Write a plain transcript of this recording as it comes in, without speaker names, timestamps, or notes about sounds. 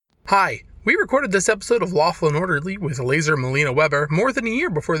Hi, we recorded this episode of Lawful and Orderly with Laser Melina Weber more than a year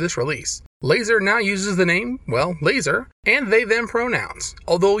before this release. Laser now uses the name, Laser, and they-them pronouns,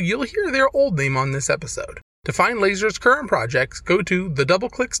 although you'll hear their old name on this episode. To find Laser's current projects, go to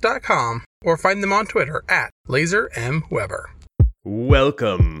thedoubleclicks.com or find them on Twitter at LaserMWeber.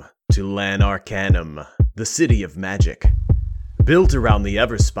 Welcome to Lan Arcanum, the city of magic. Built around the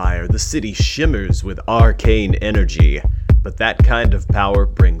Everspire, the city shimmers with arcane energy, but that kind of power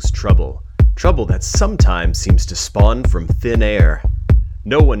brings trouble. Trouble that sometimes seems to spawn from thin air.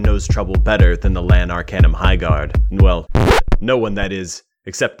 No one knows trouble better than the Lan Arcanum High Guard. Well, no one, that is,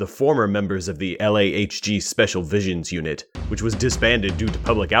 except the former members of the LAHG Special Visions Unit, which was disbanded due to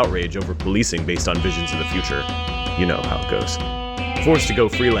public outrage over policing based on visions of the future. You know how it goes. Forced to go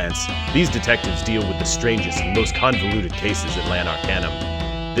freelance, these detectives deal with the strangest and most convoluted cases at Lan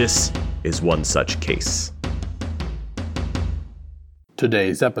Arcanum. This is one such case.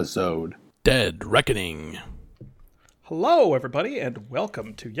 Today's episode, Dead Reckoning. Hello, everybody, and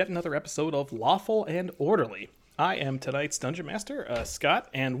welcome to yet another episode of Lawful and Orderly. I am tonight's Dungeon Master, Scott,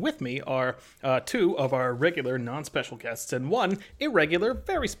 and with me are two of our regular non-special guests and one irregular,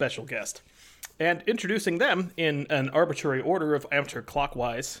 very special guest. And introducing them in an arbitrary order of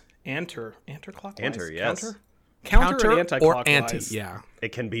anti-clockwise. Anti-clockwise? Anti, yes. Counter and anti-clockwise. Or anti, yeah.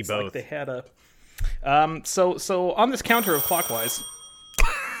 It can be It's both. like they had a... So on this counter of clockwise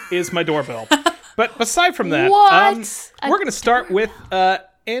is my doorbell. But aside from that, we're going to start with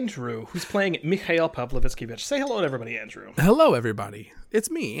Andrew, who's playing Mikhail Pavlovitskyevich. Say hello to everybody, Andrew. Hello, everybody.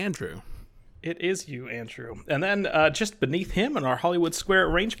 It's me, Andrew. It is you, Andrew. And then just beneath him in our Hollywood Square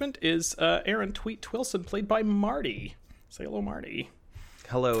arrangement is Aaron Tweet Twilson, played by Marty. Say hello, Marty.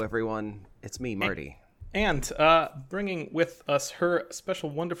 Hello, everyone. It's me, Marty. And bringing with us her special,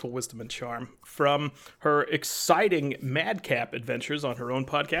 wonderful wisdom and charm from her exciting madcap adventures on her own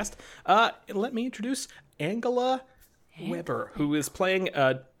podcast, let me introduce Angela Weber, who is playing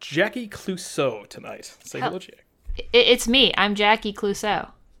Jackie Clouseau tonight. Say hello, Jack. It's me. I'm Jackie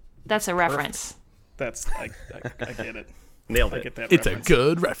Clouseau. That's a reference. That's I get it. Nailed I it. get that It's reference. a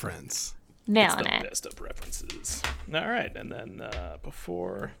good reference. Nailing It's the it. best of references. All right, and then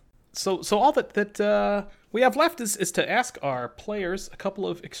before... So all that we have left is to ask our players a couple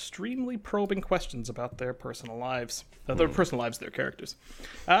of extremely probing questions about their personal lives. Their personal lives, their characters.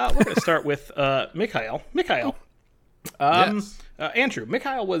 We're going to start with Mikhail. Mikhail. Yes. Andrew,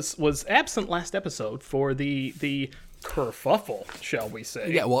 Mikhail was absent last episode for the kerfuffle, shall we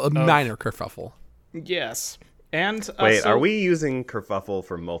say. Yeah, well, a minor kerfuffle. Yes. And Wait, are we using kerfuffle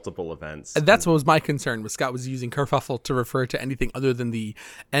for multiple events? That's what was my concern, was Scott was using kerfuffle to refer to anything other than the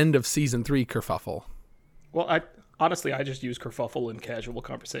end of Season 3 kerfuffle. Well, I just use kerfuffle in casual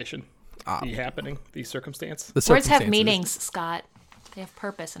conversation. The happening, the circumstance. The Words circumstances. have meanings, Scott. They have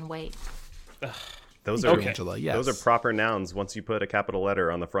purpose and weight. Those Thank are you, Angela, yes. Those are proper nouns once you put a capital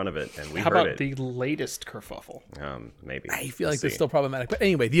letter on the front of it, and we How heard about it. the latest kerfuffle? Maybe. I feel like We'll it's still problematic. But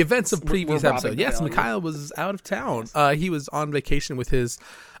anyway, the events of previous we're robbing episode. Yes, value. Mikhail was out of town. He was on vacation with his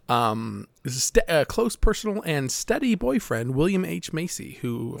close personal and steady boyfriend, William H. Macy,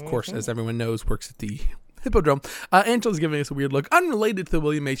 who, of course, as everyone knows, works at the Hippodrome. Angela's giving us a weird look. Unrelated to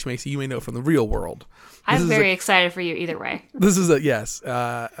William H. Macy, you may know from the real world. I'm very excited for you either way. This is yes.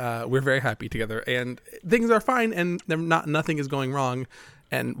 We're very happy together, and things are fine, and nothing is going wrong.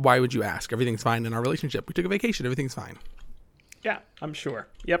 And why would you ask? Everything's fine in our relationship. We took a vacation. Everything's fine. Yeah, I'm sure.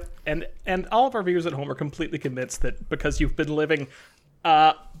 Yep. And all of our viewers at home are completely convinced that because you've been living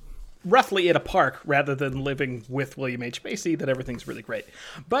roughly in a park rather than living with William H. Macy, that everything's really great.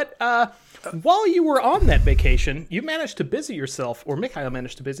 But while you were on that vacation, you managed to busy yourself, or Mikhail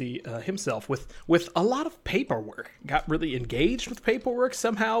managed to busy himself with a lot of paperwork. Got really engaged with paperwork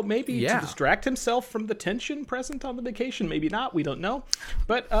somehow, maybe to distract himself from the tension present on the vacation. Maybe not, we don't know.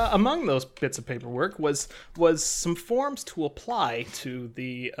 But among those bits of paperwork was some forms to apply to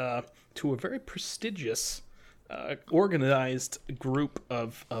to a very prestigious organized group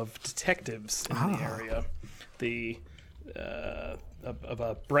of detectives in the area, of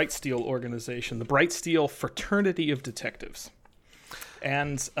a Bright Steel organization, the Bright Steel Fraternity of Detectives.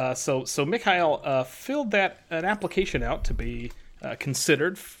 And so Mikhail filled an application out to be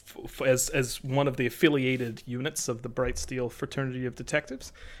considered as one of the affiliated units of the Bright Steel Fraternity of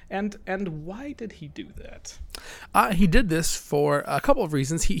Detectives. And why did he do that? He did this for a couple of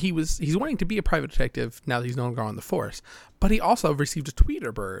reasons. He's wanting to be a private detective now that he's no longer on the force, but he also received a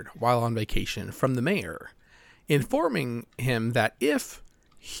tweeter bird while on vacation from the mayor, informing him that if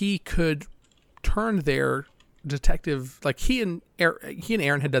he could turn their detective, like he and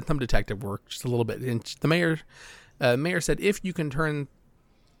Aaron had done some detective work just a little bit, and the mayor said, if you can turn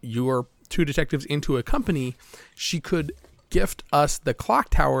your two detectives into a company, she could gift us the clock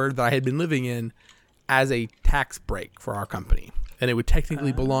tower that I had been living in as a tax break for our company. And it would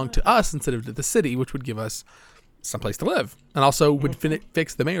technically belong to us instead of to the city, which would give us someplace to live. And also would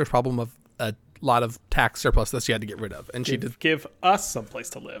fix the mayor's problem of a lot of tax surplus that she had to get rid of. And she did give us someplace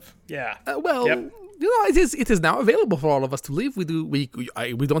to live. Yeah. It is now available for all of us to live. We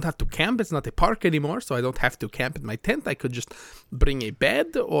don't have to camp. It's not a park anymore, so I don't have to camp in my tent. I could just bring a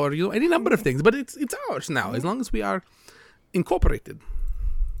bed or any number of things. But it's ours now, as long as we are incorporated.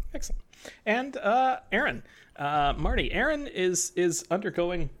 Excellent. And Aaron, Marty, Aaron is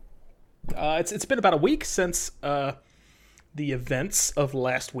undergoing. It's been about a week since the events of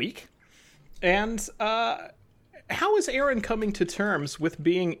last week, and how is Aaron coming to terms with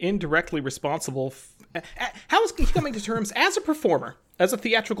being indirectly responsible? How is he coming to terms as a performer, as a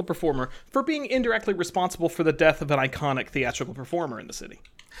theatrical performer, for being indirectly responsible for the death of an iconic theatrical performer in the city?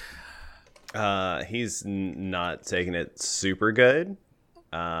 He's not taking it super good.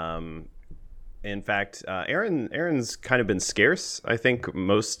 In fact, Aaron's kind of been scarce. I think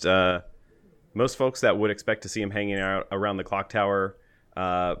most folks that would expect to see him hanging out around the clock tower,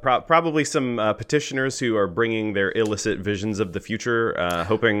 probably some petitioners who are bringing their illicit visions of the future,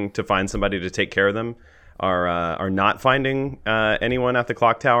 hoping to find somebody to take care of them, are not finding anyone at the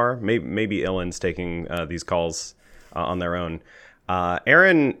clock tower. Maybe Illin's taking these calls on their own.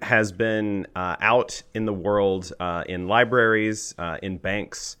 Aaron has been out in the world, in libraries, in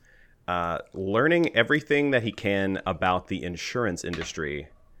banks, learning everything that he can about the insurance industry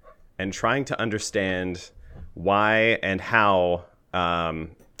and trying to understand why and how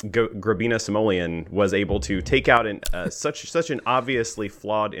Grabina Simoleon was able to take out such an obviously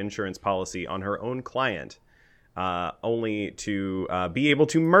flawed insurance policy on her own client, only to be able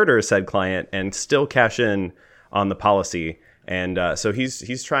to murder said client and still cash in on the policy. And so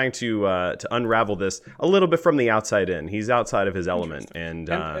he's trying to unravel this a little bit from the outside in. He's outside of his element, and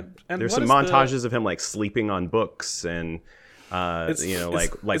there's some montages of him like sleeping on books and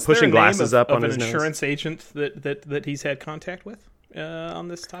pushing glasses up on his nose. Insurance agent that he's had contact with on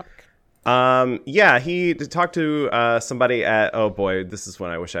this topic. Yeah, he talked to somebody at. Oh boy, this is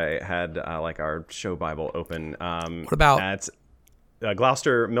when I wish I had our show Bible open. What about at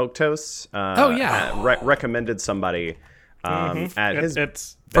Gloucester Milquetoast? Recommended somebody. At his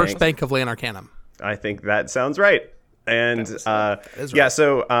First Bank of Lanarcanum. I think that sounds right. And right.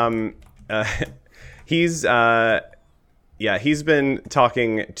 He's been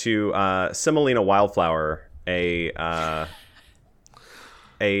talking to Semolina Wildflower, an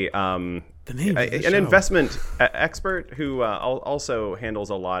investment expert who also handles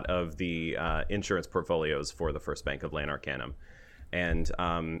a lot of the insurance portfolios for the First Bank of Lanarcanum. And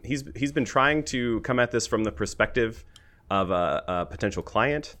he's been trying to come at this from the perspective of a potential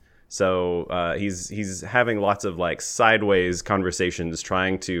client. So he's having lots of sideways conversations,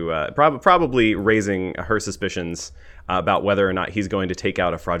 trying to probably raising her suspicions about whether or not he's going to take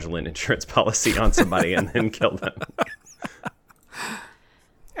out a fraudulent insurance policy on somebody and then kill them.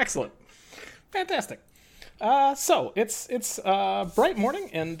 Excellent. Fantastic. So it's bright morning,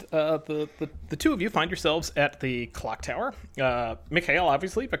 and the two of you find yourselves at the clock tower. Mikhail,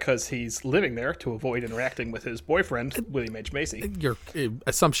 obviously, because he's living there to avoid interacting with his boyfriend, William H. Macy. Your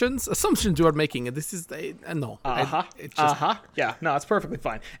assumptions you are making. This is no. Yeah, no, it's perfectly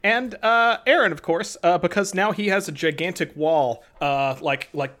fine. And Aaron, of course, because now he has a gigantic wall,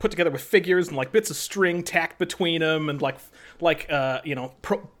 put together with figures and bits of string tacked between them, and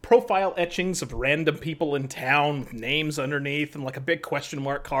profile etchings of random people in town with names underneath, and a big question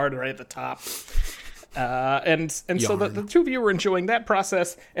mark card right at the top. And so the two of you were enjoying that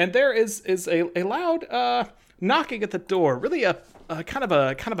process, and there is a loud knocking at the door. Really a kind of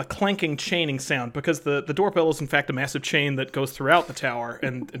a clanking, chaining sound, because the doorbell is in fact a massive chain that goes throughout the tower,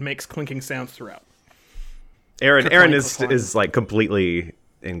 and it makes clinking sounds throughout. Aaron is completely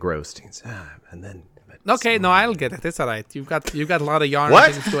engrossed. And then. Okay, no, I'll get it. It's all right. You've got a lot of yarn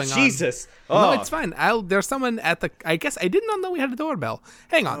and things going on. Jesus. No, it's fine. There's someone at the. I guess I did not know we had a doorbell.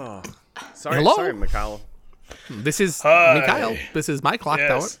 Hang on. Hello? Sorry, Mikhail. This is Hi. Mikhail. This is my clock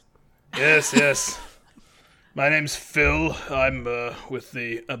tower. Yes. My name's Phil. I'm with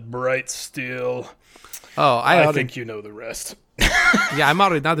the Bright Steel. Oh, I think you know the rest. Yeah, I'm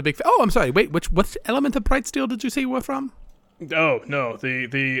already not a big fan. Oh, I'm sorry. Wait, what element of Bright Steel did you say you were from? Oh, no,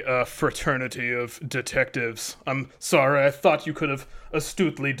 the fraternity of detectives. I'm sorry, I thought you could have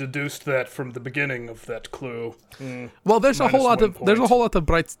astutely deduced that from the beginning of that clue. Well, there's a whole lot of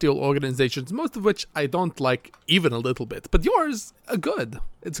Bright Steel organizations, most of which I don't like even a little bit. But yours, good.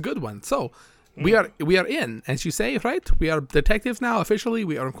 It's a good one. So, We are in, as you say, right? We are detectives now officially.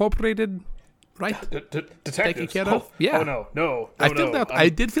 We are incorporated, right? Detectives. Taken care of? Yeah. Oh no. I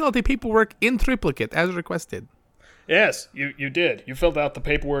did fill out the paperwork in triplicate as requested. Yes, you did. You filled out the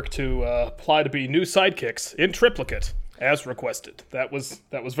paperwork to apply to be new sidekicks in triplicate, as requested. That was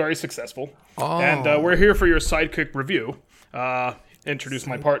very successful. Oh. And we're here for your sidekick review. Introduce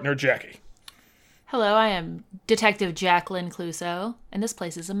my partner, Jackie. Hello, I am Detective Jacqueline Clouseau, and this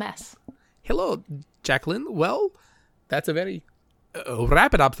place is a mess. Hello, Jacqueline. Well, that's a very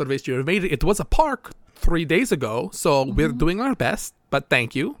rapid observation you made. It was a park 3 days ago, so we're doing our best, but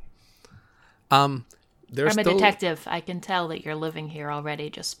thank you. I'm a detective. I can tell that you're living here already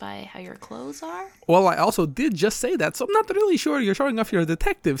just by how your clothes are. Well, I also did just say that, so I'm not really sure you're showing off your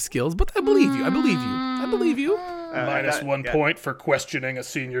detective skills, but I believe you. I believe you. Minus 1 point for questioning a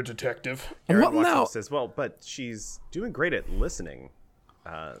senior detective. Aaron Well, walks now- up and says, well, but she's doing great at listening.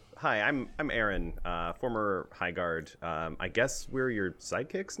 Hi, I'm Aaron, former High Guard. I guess we're your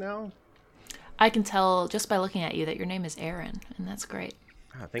sidekicks now? I can tell just by looking at you that your name is Aaron, and that's great.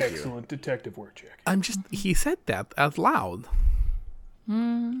 Thank you. Excellent detective work, Jack. He said that out loud.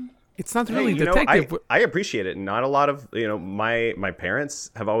 It's not really You know, detective. I appreciate it. Not a lot of, my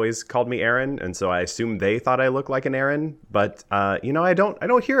parents have always called me Aaron, and so I assume they thought I looked like an Aaron. But I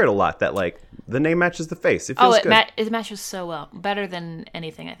don't hear it a lot. That like the name matches the face. It feels good. It matches so well. Better than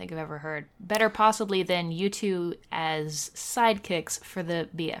anything I think I've ever heard. Better possibly than you two as sidekicks for the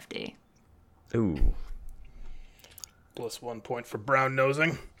BFD. Ooh. Plus 1 point for brown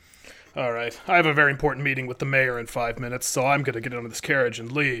nosing. All right. I have a very important meeting with the mayor in 5 minutes, so I'm going to get into this carriage and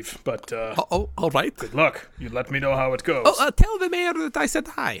leave. But all right. good luck. You let me know how it goes. Tell the mayor that I said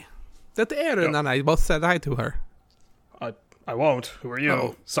hi. That Aaron and I both said hi to her. I won't. Who are you?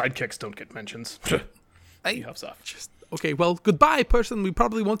 Oh. Sidekicks don't get mentions. He huffs off. Okay, well, goodbye, person. We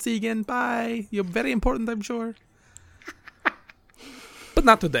probably won't see you again. Bye. You're very important, I'm sure. But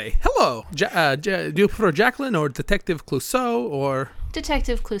not today. Hello. Do you prefer Jacqueline or Detective Clouseau or...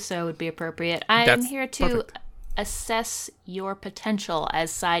 Detective Clouseau would be appropriate. I am That's here to perfect. assess your potential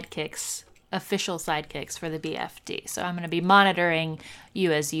as sidekicks, official sidekicks for the BFD. So I'm going to be monitoring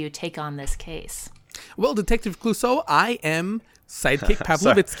you as you take on this case. Well, Detective Clouseau, I am sidekick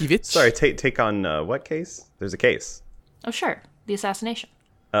Pavlovitskivich. Sorry, take on what case? There's a case. Oh, sure. The assassination.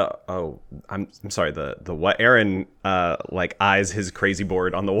 I'm sorry. The what? Aaron eyes his crazy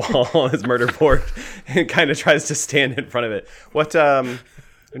board on the wall, his murder board, and kind of tries to stand in front of it. What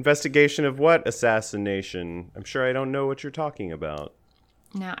investigation of what assassination? I'm sure I don't know what you're talking about.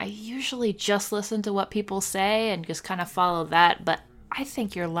 Now, I usually just listen to what people say and just kind of follow that, but I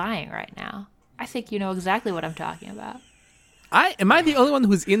think you're lying right now. I think you know exactly what I'm talking about. Am I the only one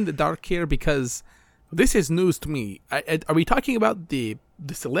who's in the dark here? Because this is news to me. Are we talking about the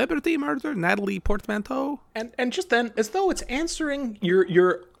celebrity murder, Natalie Portmanteau? And just then, as though it's answering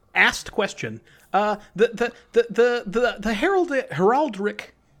your asked question, the heraldric,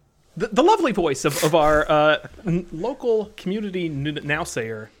 the lovely voice of our local community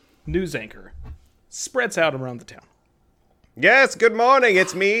nowsayer news anchor spreads out around the town. Yes, good morning.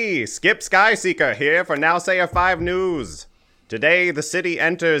 It's me, Skip Skyseeker, here for Nowsayer 5 News. Today, the city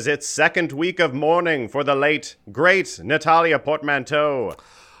enters its second week of mourning for the late, great Natalia Portmanteau.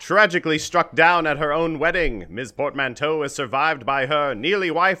 Tragically struck down at her own wedding, Ms. Portmanteau is survived by her nearly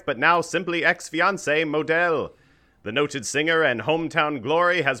wife but now simply ex-fiancé, Model. The noted singer and hometown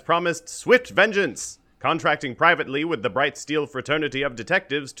glory has promised swift vengeance, contracting privately with the Bright Steel fraternity of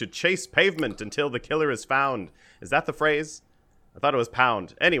detectives to chase pavement until the killer is found. Is that the phrase? I thought it was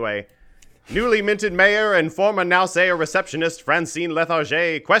pound. Anyway, newly minted mayor and former Nowsayer receptionist Francine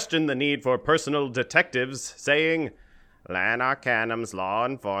Letharger questioned the need for personal detectives, saying, Lan Arcanum's law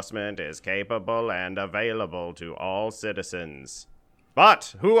enforcement is capable and available to all citizens.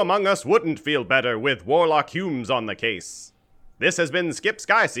 But who among us wouldn't feel better with Warlock Humes on the case? This has been Skip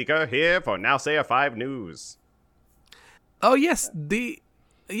Skyseeker here for Nowsayer 5 News. Oh, yes.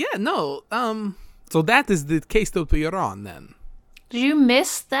 So that is the case that we are on, then. Did you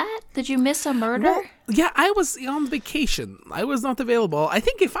miss that? Did you miss a murder? Well, yeah, I was on vacation. I was not available. I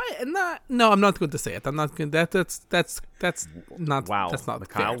think I'm not going to say it. I'm not going. That's not. Wow. That's not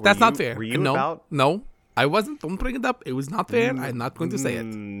Mikhail, fair. That's not fair. Were you no, about? No, I wasn't. Don't bring it up. It was not fair. I'm not going to say it.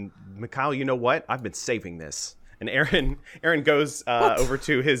 Mikhail, you know what? I've been saving this. And Aaron goes over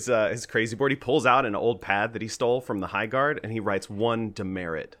to his crazy board. He pulls out an old pad that he stole from the High Guard, and he writes one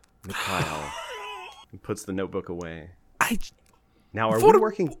demerit. Mikhail. And puts the notebook away. Now, are we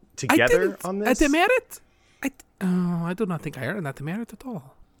working together on this? A demerit? I do not think I earned that demerit at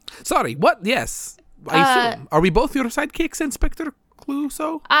all. Sorry, what? Yes. I assume. Are we both your sidekicks, Inspector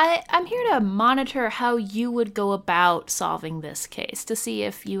Cluso? I'm here to monitor how you would go about solving this case to see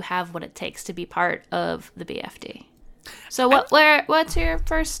if you have what it takes to be part of the BFD. So what's your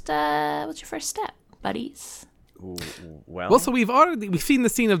first step, buddies? Well, So we've seen the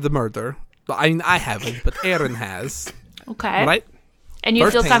scene of the murder. I haven't, but Aaron has. Okay. Right? And you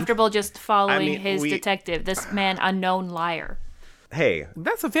feel Firsthand. comfortable just following I mean, detective, this man, unknown liar. hey,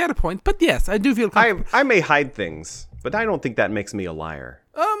 That's a fair point, but yes, I do feel comfortable. I may hide things, but I don't think that makes me a liar.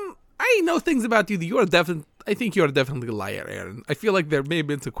 I know things about you that I think you're definitely a liar, Aaron. I feel like there may have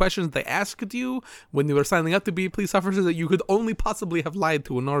been some questions they asked you when you were signing up to be a police officer that you could only possibly have lied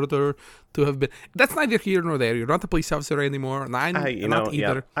to in order to have been. That's neither here nor there. You're not a police officer anymore, and I'm not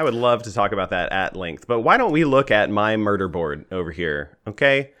either. I would love to talk about that at length, but why don't we look at my murder board over here,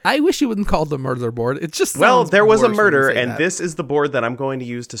 okay? I wish you wouldn't call it a murder board. It just Well, sounds there was a worse when you murder, say and that. this is the board that I'm going to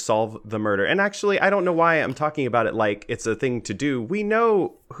use to solve the murder. And actually, I don't know why I'm talking about it like it's a thing to do. We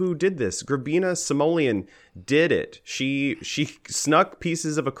know who did this. Grabina Simoleon did it. She snuck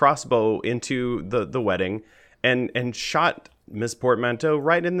pieces of a crossbow into the wedding and shot Miss Portmanteau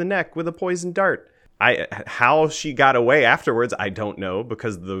right in the neck with a poisoned dart. How she got away afterwards, I don't know,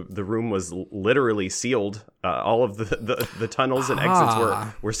 because the room was literally sealed. All of the tunnels and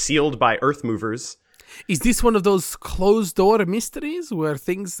exits were sealed by earth movers. Is this one of those closed door mysteries where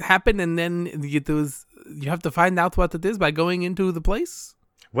things happen and then you have to find out what it is by going into the place?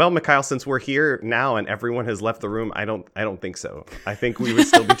 Well, Mikhail, since we're here now and everyone has left the room, I don't think so. I think we would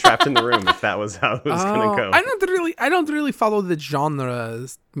still be trapped in the room if that was how it was going to go. I don't really follow the genre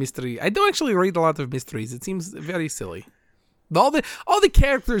mystery. I don't actually read a lot of mysteries. It seems very silly. All the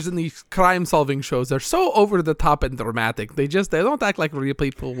characters in these crime solving shows are so over the top and dramatic. They don't act like real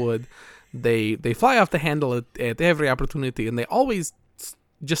people would. They fly off the handle at every opportunity, and they always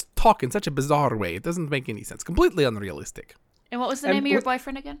just talk in such a bizarre way. It doesn't make any sense. Completely unrealistic. And what was the name of your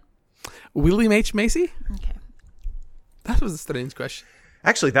boyfriend again? William H. Macy? Okay. That was a strange question.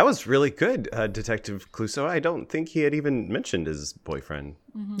 Actually, that was really good, Detective Clouseau. I don't think he had even mentioned his boyfriend.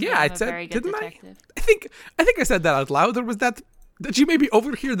 Yeah, I'm I a said, very good didn't detective. I think I said that out loud, or was that did you maybe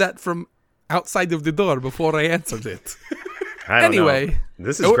overhear that from outside of the door before I answered it? I don't Anyway. know.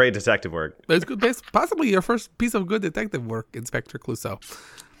 This is great detective work. It's good, possibly your first piece of good detective work, Inspector Clouseau.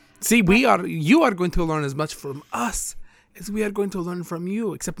 See, you are going to learn as much from us as we are going to learn from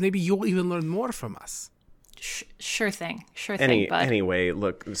you, except maybe you'll even learn more from us. Sure thing, bud. Anyway,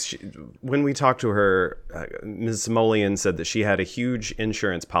 look, when we talked to her, Ms. Simoleon said that she had a huge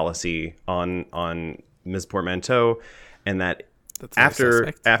insurance policy on Ms. Portmanteau, and that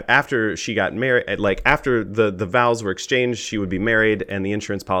after she got married, like after the vows were exchanged, she would be married, and the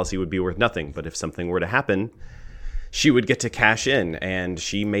insurance policy would be worth nothing. But if something were to happen, she would get to cash in, and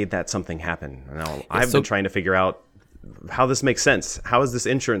she made that something happen. Now, I've been trying to figure out how this makes sense. How is this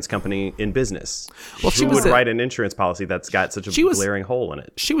insurance company in business? Well, Who would write an insurance policy that's got such a glaring hole in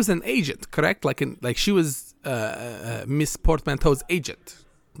it? She was an agent, correct? Like she was Miss Portmanteau's agent,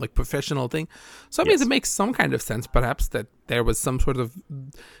 like professional thing. So I mean, it makes some kind of sense, perhaps, that there was some sort of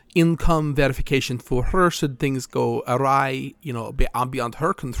income verification for her should things go awry, beyond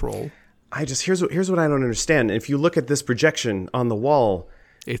her control. Here's what I don't understand. If you look at this projection on the wall,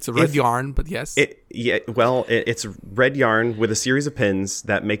 it's a red yarn, but yes. It's red yarn with a series of pins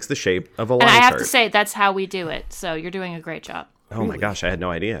that makes the shape of a line And I have chart. to say, that's how we do it. So you're doing a great job. Oh my gosh, I had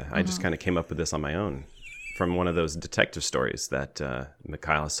no idea. I just kind of came up with this on my own from one of those detective stories that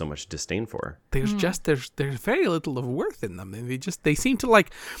Mikhail has so much disdain for. There's very little of worth in them. They seem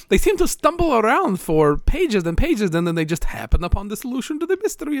to stumble around for pages and pages, and then they just happen upon the solution to the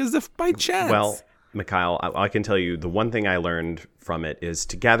mystery as if by chance. Well, Mikhail, I can tell you the one thing I learned from it is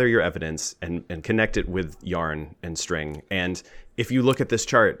to gather your evidence and connect it with yarn and string. And if you look at this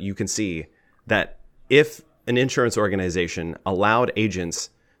chart, you can see that if an insurance organization allowed agents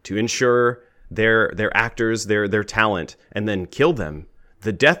to insure their actors, their talent, and then kill them,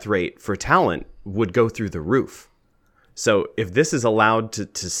 the death rate for talent would go through the roof. So if this is allowed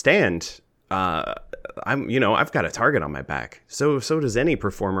to stand, I've got a target on my back. So does any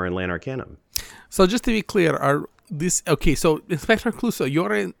performer in Lan Arcanum. So just to be clear, so Inspector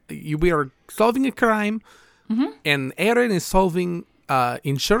Clouseau, we are solving a crime, and Aaron is solving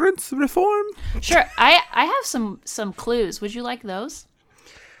insurance reform? Sure. I have some clues. Would you like those?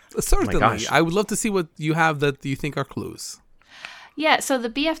 Certainly. Oh my gosh. I would love to see what you have that you think are clues. Yeah, so the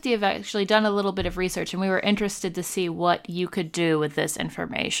BFD have actually done a little bit of research, and we were interested to see what you could do with this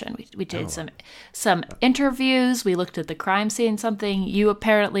information. We did some interviews. We looked at the crime scene, something you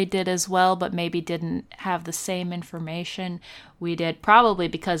apparently did as well, but maybe didn't have the same information we did, probably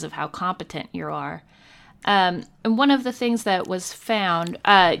because of how competent you are. And one of the things that was found,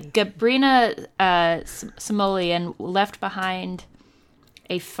 Gabrina Simoleon left behind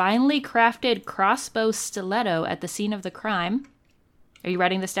a finely crafted crossbow stiletto at the scene of the crime. Are you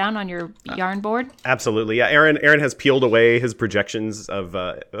writing this down on your yarn board? Absolutely, yeah. Aaron has peeled away his projections of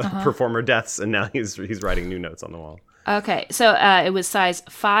performer deaths, and now he's writing new notes on the wall. Okay, so it was size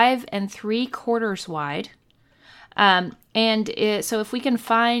 5 3/4 wide. So if we can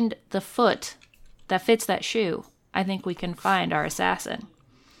find the foot that fits that shoe, I think we can find our assassin.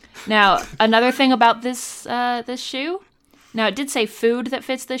 Now, another thing about this shoe. Now, it did say food that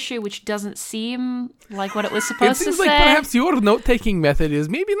fits this shoe, which doesn't seem like what it was supposed to say. It seems like perhaps your note-taking method is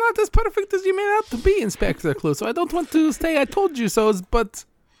maybe not as perfect as you made out to be, Inspector Clouseau. I don't want to say I told you so, but...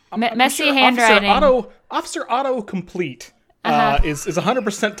 messy handwriting. Officer Autocomplete is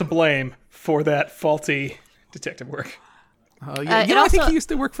 100% to blame for that faulty detective work. I think he used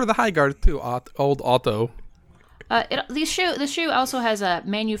to work for the High Guard, too, old Otto. The shoe also has a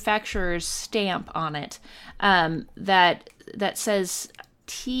manufacturer's stamp on it that says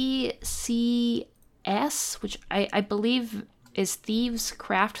TCS, which I believe is Thieves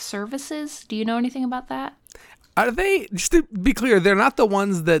Craft Services. Do you know anything about that? Are they, just to be clear, they're not the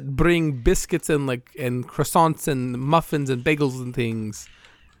ones that bring biscuits and croissants and muffins and bagels and things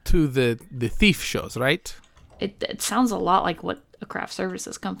to the thief shows, right? It sounds a lot like what a craft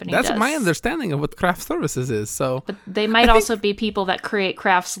services company does. That's my understanding of what craft services is. So, but they might also be people that create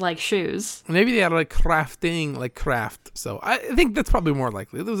crafts like shoes. Maybe they are like crafting, like craft. So I think that's probably more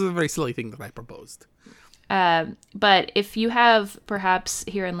likely. It was a very silly thing that I proposed. But if you have perhaps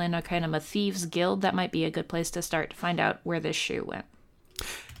here in Land Arcanum a thieves guild, that might be a good place to start to find out where this shoe went.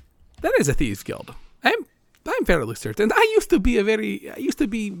 That is a thieves guild. I'm fairly certain. I used to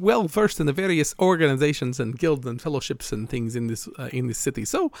be well versed in the various organizations and guilds and fellowships and things in this city.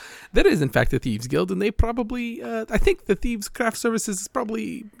 So there is in fact a thieves guild, and they probably I think the Thieves Craft Services is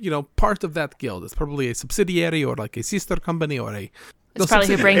probably part of that guild. It's probably a subsidiary or like a sister company or a. It's probably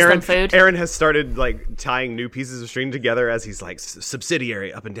who brings them food. Aaron has started tying new pieces of string together as he's like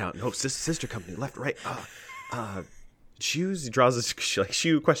subsidiary up and down. No, sister company, left, right. Shoes. He draws a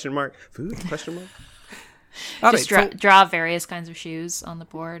shoe question mark. Food question mark. Just draw various kinds of shoes on the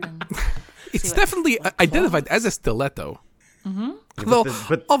board, and it's definitely identified as a stiletto. Mm-hmm.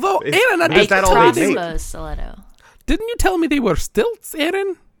 Although Aaron, is that all they make? Stiletto. Didn't you tell me they were stilts,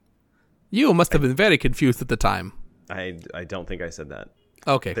 Aaron? You must have been very confused at the time. I don't think I said that.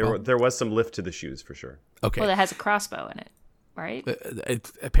 Okay, there was some lift to the shoes for sure. Okay, well, it has a crossbow in it, right?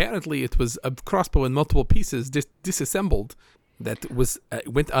 Apparently, it was a crossbow in multiple pieces disassembled that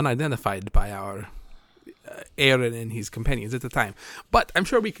went unidentified by our. Aaron and his companions at the time. But I'm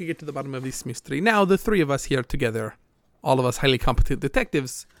sure we could get to the bottom of this mystery. Now, the three of us here together, all of us highly competent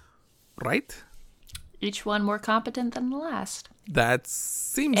detectives, right? Each one more competent than the last. That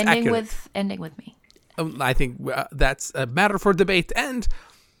seems accurate. Ending with me. I think that's a matter for debate, and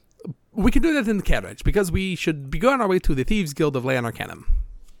we can do that in the carriage, because we should be going our way to the Thieves Guild of Land Arcanum.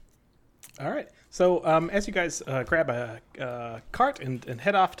 All right. So as you guys grab a cart and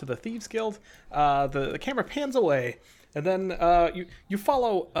head off to the Thieves Guild, the camera pans away, and then you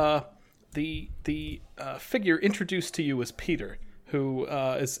follow the figure introduced to you as Peter, who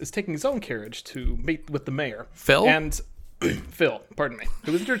is taking his own carriage to meet with the mayor. Phil? And Phil, pardon me.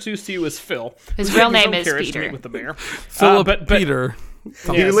 Who was introduced to you as Phil. His real name is Peter. Peter. To meet with the mayor. Philip Peter.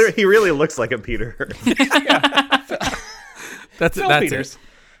 Yes. He really looks like a Peter. That's Phil that's Peters. it.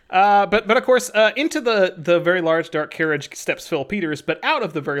 But of course, into the very large dark carriage steps Phil Peters, but out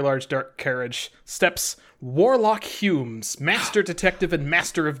of the very large dark carriage steps Warlock Humes, master detective and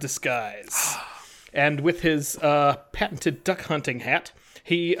master of disguise. And with his patented duck hunting hat,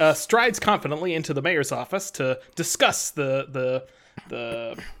 he strides confidently into the mayor's office to discuss the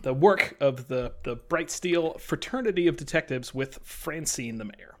work of the Bright Steel Fraternity of Detectives with Francine, the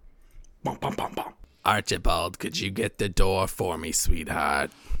mayor. Bum, bum, bum, bum. Archibald, could you get the door for me,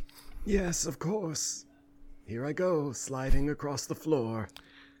 sweetheart? Yes, of course. Here I go, sliding across the floor.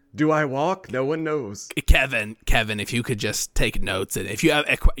 Do I walk? No one knows. Kevin, if you could just take notes, and if you have,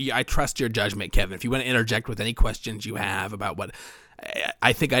 I trust your judgment, Kevin. If you want to interject with any questions you have about what,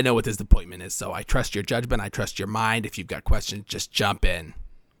 I think I know what this appointment is, so I trust your judgment, I trust your mind. If you've got questions, just jump in.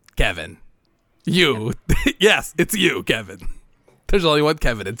 Kevin. You. Yes, it's you, Kevin. There's only one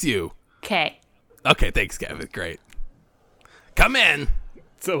Kevin, it's you. Okay, thanks, Kevin. Great. Come in.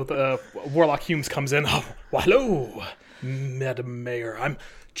 So the Warlock Humes comes in. Oh, well, hello, Madam Mayor. I'm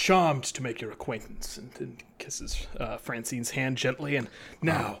charmed to make your acquaintance. And kisses Francine's hand gently. And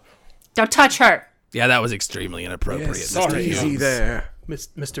now... don't touch her. Yeah, that was extremely inappropriate. Yes, Mr. easy Humes. there.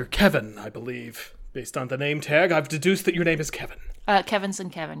 Mr. Kevin, I believe. Based on the name tag, I've deduced that your name is Kevin.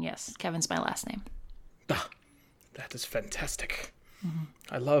 Kevinson Kevin, yes. Kevin's my last name. Ah, that is fantastic.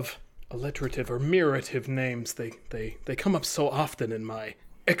 I love alliterative or mirrorative names. They come up so often in my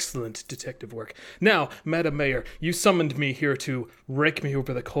excellent detective work. Now, Madam Mayor, you summoned me here to rake me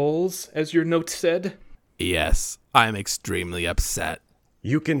over the coals, as your note said. Yes, I'm extremely upset.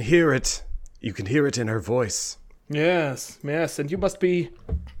 You can hear it. You can hear it in her voice. Yes, and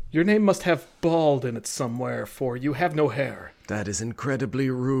your name must have bald in it somewhere, for you have no hair. That is incredibly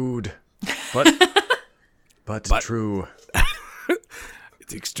rude. But true.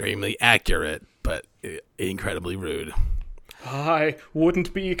 It's extremely accurate, but incredibly rude. I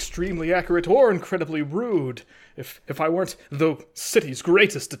wouldn't be extremely accurate or incredibly rude if I weren't the city's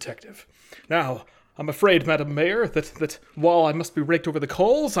greatest detective. Now, I'm afraid, Madam Mayor, that while I must be raked over the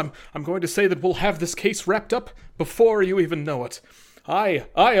coals, I'm going to say that we'll have this case wrapped up before you even know it. I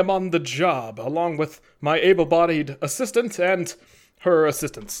am on the job, along with my able-bodied assistant and her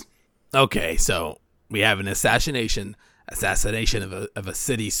assistants. Okay, so we have an assassination of a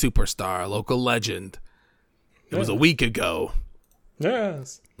city superstar, a local legend. It was a week ago.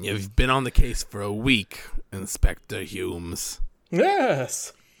 Yes. You've been on the case for a week, Inspector Humes.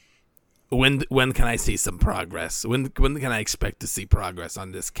 Yes. When can I see some progress? When can I expect to see progress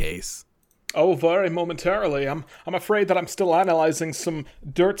on this case? Oh, very momentarily. I'm afraid that I'm still analyzing some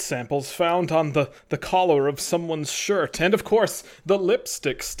dirt samples found on the collar of someone's shirt, and of course the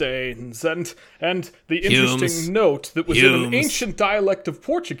lipstick stains, and the interesting note that was in an ancient dialect of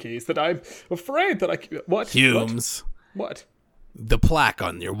Portuguese that I'm afraid that what? Humes. What? The plaque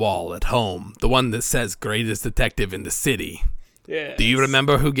on your wall at home, the one that says "Greatest Detective in the City." Yes. Do you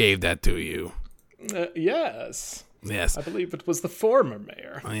remember who gave that to you? Yes. Yes. I believe it was the former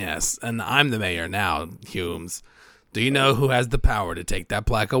mayor. Yes, and I'm the mayor now, Humes. Do you know who has the power to take that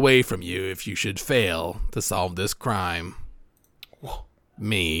plaque away from you if you should fail to solve this crime?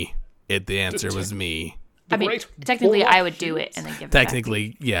 Me. The answer was me. I mean, technically I would do it and then give it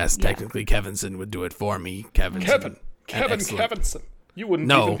Technically, yes. Yeah. Technically, Kevinson would do it for me. Kevinson. Kevinson. You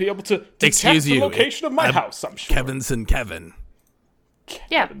wouldn't even be able to detect the location of my house, I'm sure. Kevinson Kevin.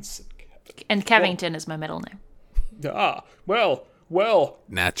 Yeah. And Kevington is my middle name. Ah, well.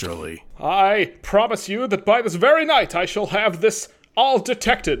 Naturally. I promise you that by this very night I shall have this all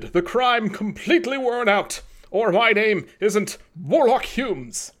detected, the crime completely worn out, or my name isn't Warlock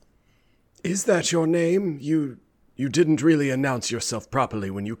Humes. Is that your name? You didn't really announce yourself properly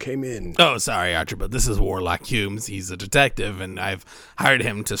when you came in. Oh, sorry, Archer, but this is Warlock Humes. He's a detective, and I've hired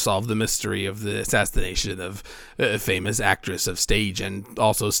him to solve the mystery of the assassination of a famous actress of stage and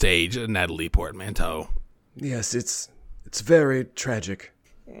also stage, Natalie Portmanteau. Yes, it's very tragic.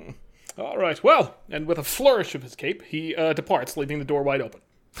 All right, well, and with a flourish of his cape, he departs, leaving the door wide open.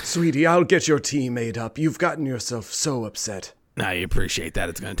 Sweetie, I'll get your tea made up. You've gotten yourself so upset. I appreciate that.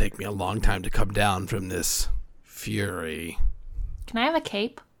 It's going to take me a long time to come down from this fury. Can I have a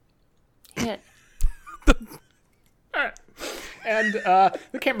cape? Yeah. All right. And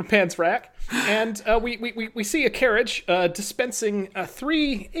the camera pans back, and we see a carriage dispensing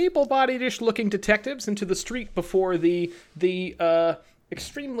 3 able-bodied-ish looking detectives into the street before the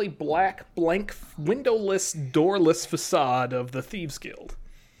extremely black, blank, windowless, doorless facade of the Thieves Guild.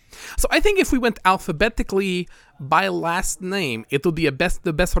 So I think if we went alphabetically by last name, it would be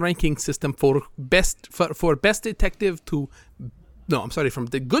the best ranking system for best detective to from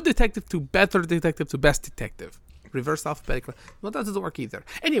the good detective to better detective to best detective. Reverse alphabetically. Well, that doesn't work either.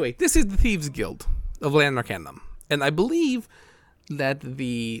 Anyway, this is the Thieves Guild of Land Arcanum, and I believe that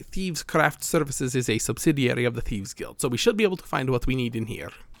the Thieves Craft Services is a subsidiary of the Thieves Guild, so we should be able to find what we need in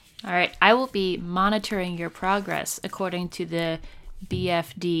here. All right, I will be monitoring your progress according to the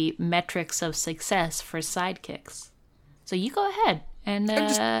BFD metrics of success for sidekicks. So you go ahead, and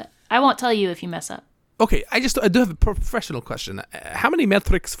I won't tell you if you mess up. Okay, I do have a professional question. How many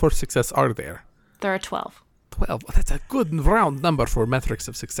metrics for success are there? There are 12. 12. That's a good round number for metrics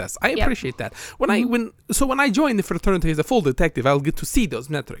of success. I appreciate that. When I join the fraternity as a full detective, I'll get to see those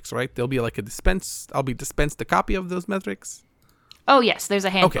metrics, right? There'll be like I'll be dispensed a copy of those metrics. Oh yes, there's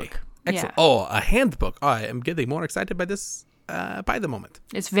a handbook. Okay, excellent. Yeah. Oh, a handbook. Oh, I am getting more excited by this by the moment.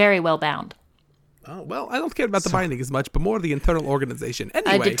 It's very well bound. Oh, well, I don't care about the binding as much, but more the internal organization.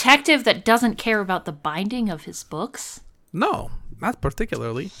 Anyway, a detective that doesn't care about the binding of his books? No, not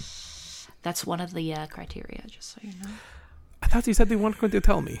particularly. That's one of the criteria, just so you know. I thought you said they weren't going to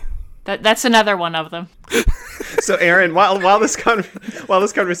tell me. That's another one of them. So, Aaron, while this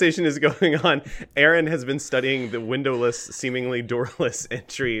conversation is going on, Aaron has been studying the windowless, seemingly doorless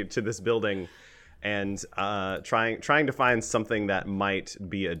entry to this building, and trying to find something that might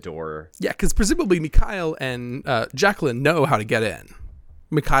be a door. Yeah, because presumably Mikhail and Jacqueline know how to get in.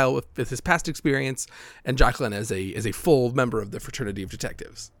 Mikhail with his past experience, and Jacqueline as a full member of the fraternity of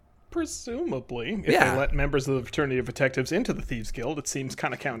detectives. Presumably, if Yeah. they let members of the fraternity of detectives into the Thieves Guild, it seems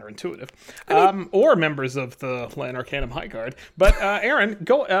kind of counterintuitive. Or members of the Lan Arcanum High Guard. But Aaron,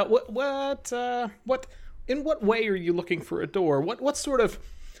 go. In what way are you looking for a door? What sort of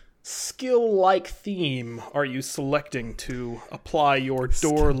skill-like theme are you selecting to apply your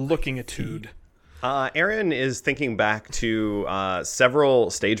door-looking etude? Aaron is thinking back to several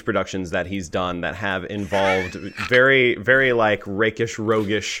stage productions that he's done that have involved very, very like rakish,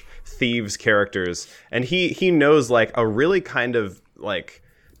 roguish thieves characters, and he knows like a really kind of like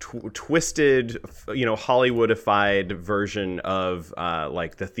twisted, Hollywoodified version of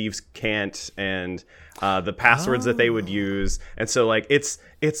like the thieves' cant and the passwords that they would use, and so like it's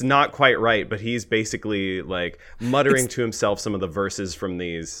not quite right, but he's basically like muttering to himself some of the verses from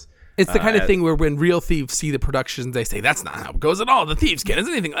these. It's the kind of thing where when real thieves see the productions, they say, that's not how it goes at all. The thieves' cant is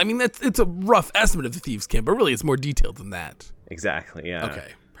anything. I mean, it's a rough estimate of the thieves' cant, but really it's more detailed than that. Exactly, yeah. Okay,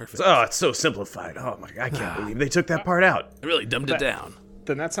 perfect. It's so simplified. Oh my God, I can't believe they took that part out. I really dumbed it down.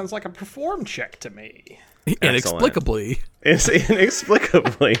 Then that sounds like a perform check to me. Inexplicably. It's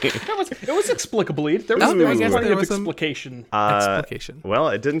inexplicably. It was explicably. There was plenty of explication. Explication. Well,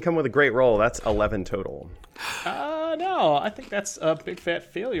 it didn't come with a great roll. That's 11 total. No, I think that's a big fat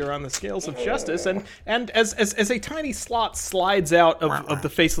failure on the scales of justice. And as a tiny slot slides out of the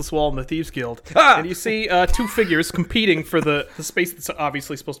faceless wall in the Thieves Guild, and you see two figures competing for the space that's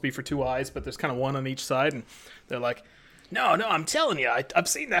obviously supposed to be for two eyes, but there's kind of one on each side, and they're like, No, I'm telling you, I've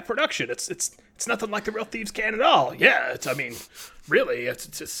seen that production. It's nothing like the real Thieves' Cant at all. Yeah, really,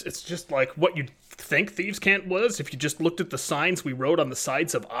 it's just like what you'd think Thieves' Cant was if you just looked at the signs we wrote on the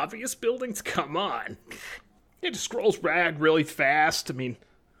sides of obvious buildings. Come on. It just scrolls rag really fast.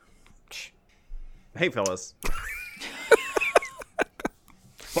 Hey, fellas.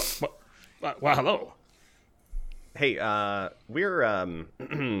 Well, hello. Hey, we're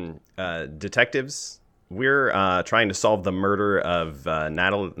detectives. We're trying to solve the murder of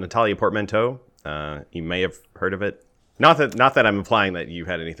Natalia Portmanteau. You may have heard of it. Not that I'm implying that you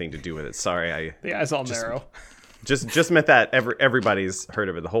had anything to do with it. Sorry, The eyes all narrow. Just meant that everybody's heard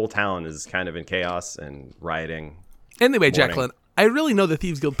of it. The whole town is kind of in chaos and rioting. Anyway, Jacqueline, I really know the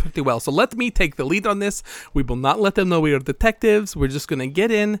Thieves Guild pretty well, so let me take the lead on this. We will not let them know we are detectives. We're just going to get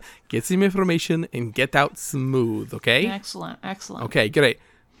in, get some information, and get out smooth, okay? Excellent. Okay, great.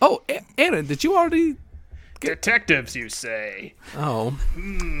 Oh, Aaron, did you already... Detectives, you say? Oh.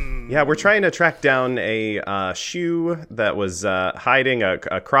 Yeah, we're trying to track down a shoe that was hiding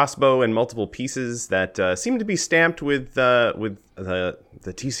a crossbow in multiple pieces that seemed to be stamped with the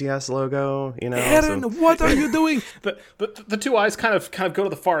TCS logo. Aaron, what are you doing? The two eyes kind of go to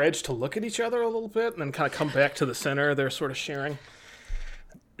the far edge to look at each other a little bit, and then kind of come back to the center. They're sort of sharing.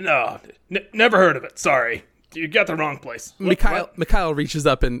 No, never heard of it. Sorry. You got the wrong place. Mikhail reaches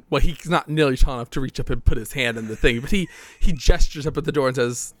up and, well, he's not nearly tall enough to reach up and put his hand in the thing, but he gestures up at the door and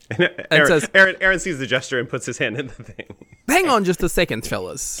says... Aaron sees the gesture and puts his hand in the thing. Hang on just a second,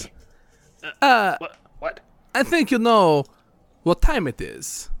 fellas. What? I think you know what time it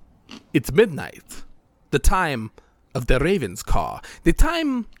is. It's midnight. The time of the Raven's Caw. The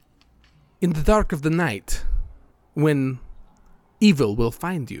time in the dark of the night when evil will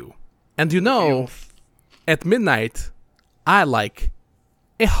find you. And at midnight, I like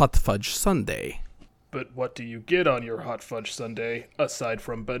a hot fudge sundae. But what do you get on your hot fudge sundae aside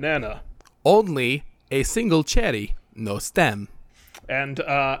from banana? Only a single cherry, no stem. And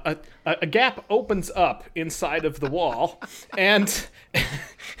a gap opens up inside of the wall, and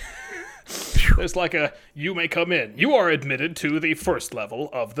there's like you may come in. You are admitted to the first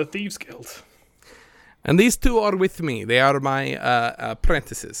level of the Thieves Guild. And these two are with me. They are my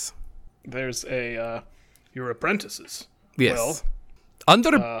apprentices. There's your apprentices. Yes. Well,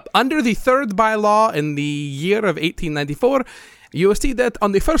 under the third bylaw in the year of 1894, you will see that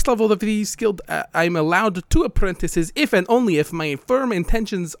on the first level of the Guild, I'm allowed 2 apprentices if and only if my firm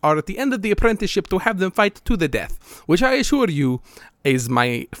intentions are at the end of the apprenticeship to have them fight to the death, which I assure you is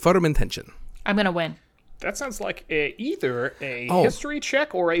my firm intention. I'm going to win. That sounds like either a history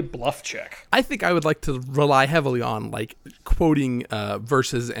check or a bluff check. I think I would like to rely heavily on like quoting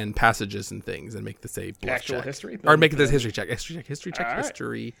verses and passages and things and make this a bluff Actual check. History? Or make this history check. History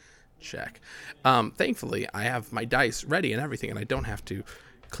check. Thankfully, I have my dice ready and everything, and I don't have to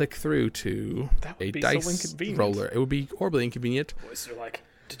click through to a dice roller. It would be horribly inconvenient. Boys are like,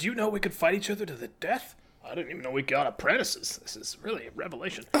 did you know we could fight each other to the death? I didn't even know we got apprentices. This is really a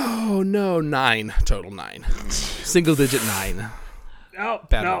revelation. Oh no, 9 total 9, single digit 9. No,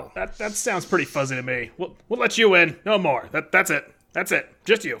 Bad no, roll. that sounds pretty fuzzy to me. We'll let you in. No more. That's it. That's it.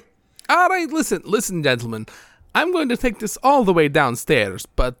 Just you. All right, listen, gentlemen. I'm going to take this all the way downstairs,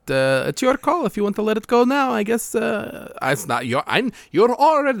 but it's your call if you want to let it go now. I guess it's not you're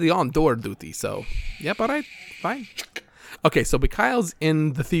already on door duty, so yep. All right, fine. Okay, so Mikhail's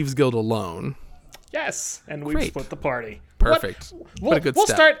in the Thieves Guild alone. Yes, and we've Great. split the party. Perfect. What a good we'll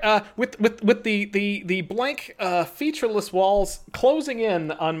step. start with the blank, featureless walls closing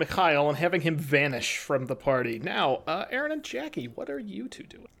in on Mikhail and having him vanish from the party. Now, Aaron and Jackie, what are you two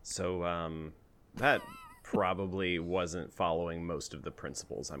doing? So, that probably wasn't following most of the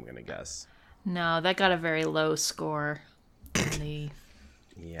principles, I'm going to guess. No, that got a very low score in the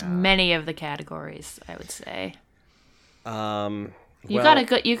Yeah. many of the categories, I would say. You Well, got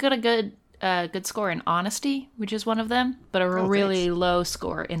a good score in honesty, which is one of them, but a really low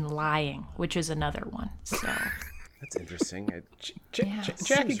score in lying, which is another one. So that's interesting.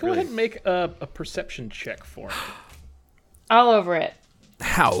 Jackie, go ahead and make a perception check for me. all over it.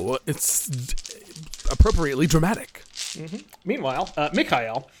 How? It's appropriately dramatic. Meanwhile,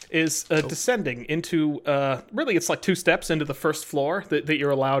 Mikhail is descending into, really it's like 2 steps into the first floor that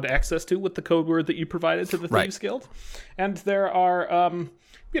you're allowed access to with the code word that you provided to the Right. Thieves Guild. And there are,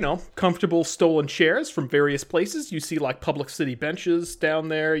 comfortable stolen chairs from various places. You see like public city benches down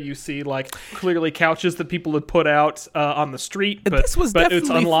there. You see like clearly couches that people had put out on the street, but this was but it's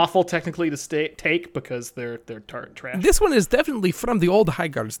definitely- unlawful technically to take because they're trash. This one is definitely from the old High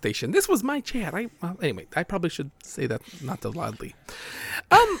Guard station. This was my chair. Anyway, I probably should say that not too loudly.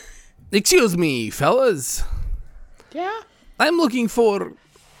 Excuse me, fellas. Yeah. I'm looking for.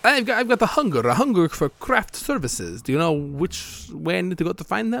 I've got a hunger for craft services. Do you know which way I need to go to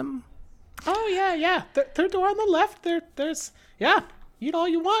find them? Oh yeah. Third door on the left. There's eat all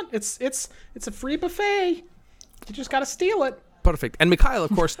you want. It's a free buffet. You just gotta steal it. Perfect. And Mikhail,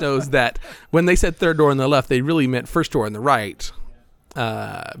 of course, knows that when they said third door on the left, they really meant first door on the right,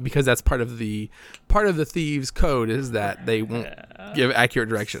 because that's part of the thieves' code is that they won't give accurate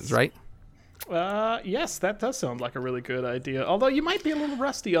directions, right? Yes, that does sound like a really good idea. Although you might be a little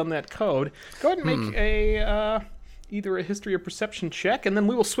rusty on that code. Go ahead and make a either a history or perception check, and then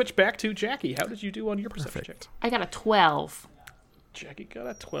we will switch back to Jackie. How did you do on your perception check? I got a 12. Jackie got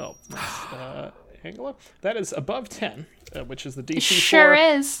a 12. Nice. Angela, that is above 10, which is the DC. It sure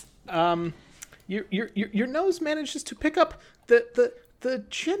is. Your nose manages to pick up the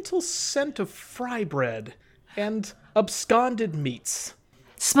gentle scent of fry bread and absconded meats.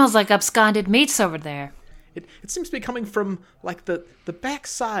 Smells like absconded meats over there. It seems to be coming from like the back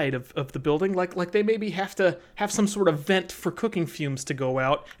side of the building, like they maybe have to have some sort of vent for cooking fumes to go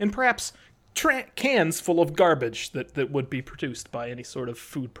out, and perhaps cans full of garbage that would be produced by any sort of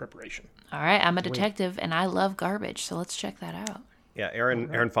food preparation. All right, I'm a detective, and I love garbage, so let's check that out. Yeah,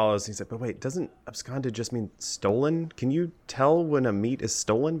 Aaron follows. He's like, but wait, doesn't absconded just mean stolen? Can you tell when a meat is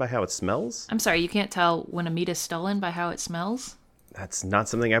stolen by how it smells? I'm sorry, you can't tell when a meat is stolen by how it smells? That's not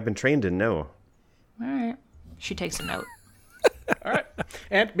something I've been trained in, no. All right. She takes a note. All right.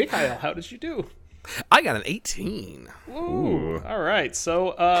 And Mikhail, how did you do? I got an 18. Ooh. All right.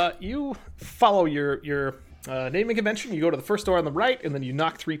 So you follow your naming convention. You go to the first door on the right, and then you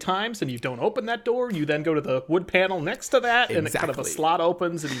knock 3 times, and you don't open that door. You then go to the wood panel next to that, and it kind of a Exactly. slot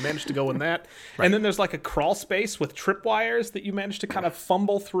opens, and you manage to go in that. And then there's like a crawl space with tripwires that you manage to kind of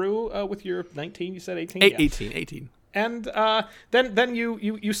fumble through with your 19. You said 18? Yeah. 18. And then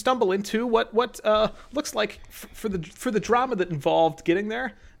you stumble into what looks like for the drama that involved getting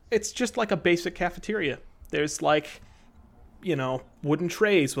there. It's just like a basic cafeteria. There's like, wooden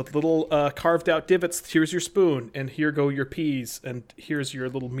trays with little carved out divots. Here's your spoon, and here go your peas, and here's your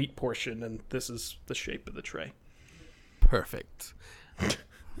little meat portion, and this is the shape of the tray. Perfect.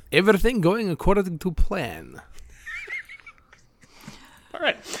 Everything going according to plan. All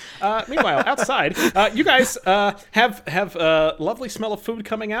right. Meanwhile, outside, you guys have a lovely smell of food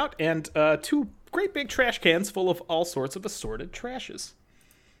coming out, and 2 great big trash cans full of all sorts of assorted trashes.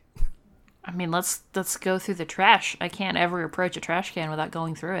 I mean, let's go through the trash. I can't ever approach a trash can without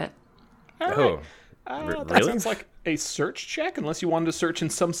going through it. All right. Oh, That really? sounds like a search check, unless you wanted to search in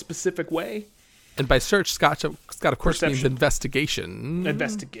some specific way. And by search, Scott, of course, means Perception. investigation,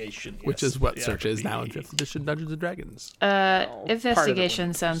 Investigation, which yes. is what Yeah, search would is now in be 5th edition Dungeons & Dragons.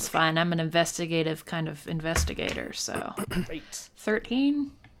 Investigation sounds fine. I'm an investigative kind of investigator, so. Great.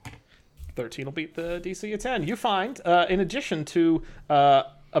 13? 13 will beat the DC of 10. You find, in addition to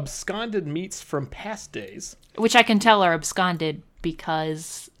absconded meats from past days. Which I can tell are absconded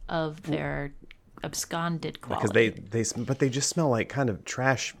because of their absconded quality. Because they just smell like kind of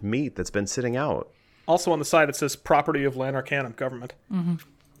trash meat that's been sitting out. Also on the side, it says property of Lanarcanum government. Mm-hmm.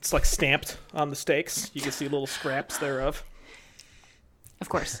 It's like stamped on the stakes. You can see little scraps thereof. Of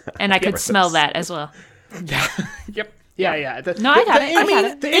course. And I could smell that as well. Yep. Yeah. I got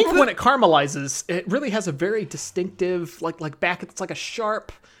it. The ink, when it caramelizes, it really has a very distinctive, like back. It's like a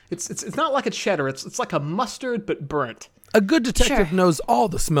sharp. It's not like a cheddar. It's like a mustard, but burnt. A good detective Sure. knows all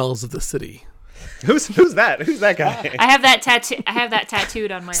the smells of the city. Who's that? Who's that guy? I have that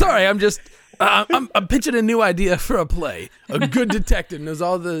tattooed on my Sorry, arm. I'm just. I'm pitching a new idea for a play. A good detective knows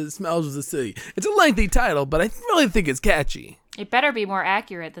all the smells of the city. It's a lengthy title, but I really think it's catchy. It better be more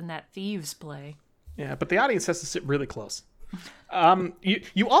accurate than that thieves play. Yeah, but the audience has to sit really close.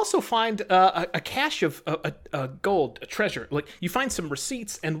 You also find a cache of gold, a treasure. Like you find some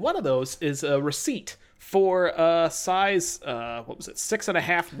receipts, and one of those is a receipt for size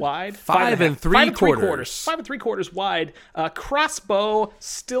 6.5 wide, 5 and 3/4. 5 and 3/4 wide crossbow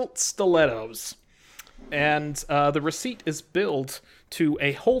stilt stilettos, and the receipt is billed to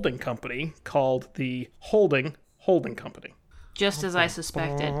a holding company called the Holding Company. Just as I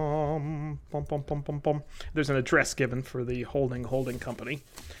suspected. There's an address given for the holding company.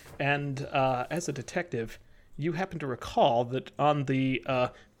 And as a detective, you happen to recall that on the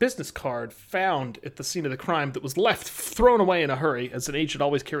business card found at the scene of the crime that was thrown away in a hurry, as an agent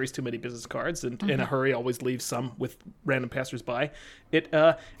always carries too many business cards, and in a hurry always leaves some with random passersby, it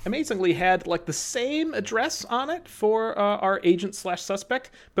amazingly had like the same address on it for our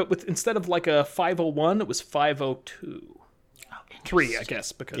agent/suspect, but with instead of like a 501, it was 502. 3, I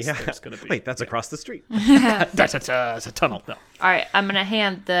guess, because there's going to be... Wait, that's across the street. That's a tunnel. No. All right, I'm gonna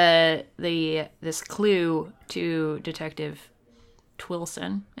hand this clue to Detective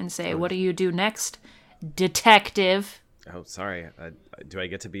Twilson and say, "What do you do next, Detective?" Oh, sorry. Do I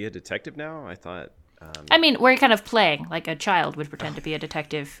get to be a detective now? I thought... I mean, we're kind of playing like a child would pretend to be a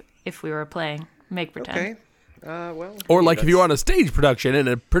detective if we were playing make pretend. Okay. Well... Or like if you're on a stage production, in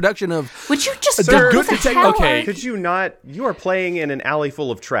a production of... Would you just The what good the detective- hell okay. are- Could you not... You are playing in an alley full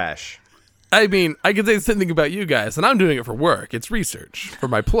of trash. I mean, I could say the same thing about you guys, and I'm doing it for work. It's research for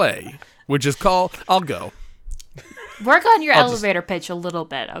my play, which is called I'll Go. Work on your elevator pitch a little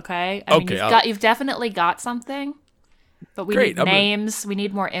bit, okay? I mean, Okay, you've definitely got something, but we Great, need names. We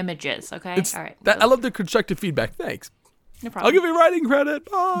need more images, okay? All right. I love the constructive feedback. Thanks. No I'll problem. give you writing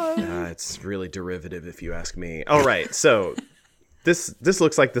credit. Bye. It's really derivative, if you ask me. All right, so this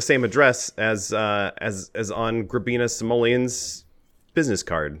looks like the same address as on Grabina Simoleon's business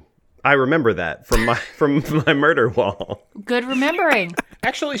card. I remember that from my murder wall. Good remembering.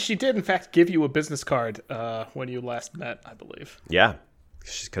 Actually, she did, in fact, give you a business card when you last met, I believe. Yeah,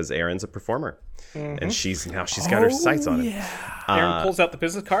 because Erin's a performer, and she's got her sights on it. Aaron pulls out the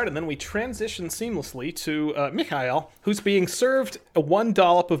business card, and then we transition seamlessly to Mikhail, who's being served one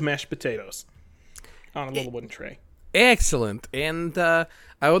dollop of mashed potatoes on a little wooden tray. Excellent. And I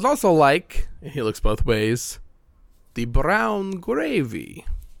would also like, he looks both ways, the brown gravy.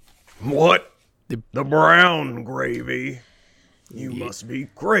 What? The brown gravy? You must be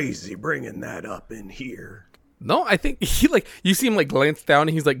crazy bringing that up in here. No, I think you see him like glance down and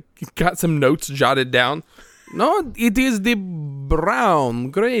he's like got some notes jotted down. No, it is the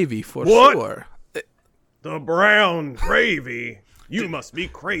brown gravy for sure. The brown gravy? You must be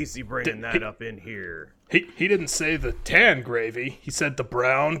crazy bringing that up in here. He didn't say the tan gravy. He said the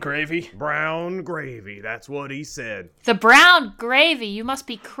brown gravy. Brown gravy, that's what he said. The brown gravy. You must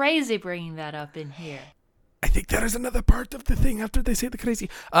be crazy bringing that up in here. I think there is another part of the thing after they say the crazy.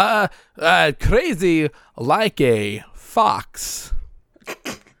 Crazy like a fox.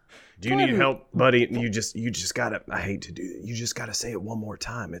 Do you need help, buddy? You just gotta, I hate to do it. You just gotta say it one more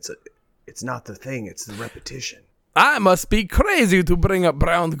time. It's not the thing, it's the repetition. I must be crazy to bring up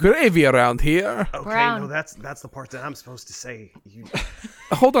brown gravy around here. Okay, Brown. no, that's the part that I'm supposed to say.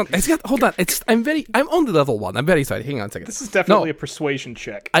 Hold on. I'm only level 1. I'm very sorry. Hang on a second. This is definitely No. a persuasion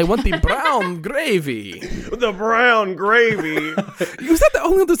check. I want the brown gravy. The brown gravy. You said the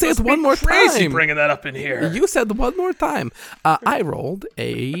only one to say it one more Crazy time. bringing that up in here. You said one more time. I rolled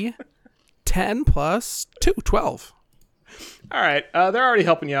a 10 plus 2, 12. All right, they're already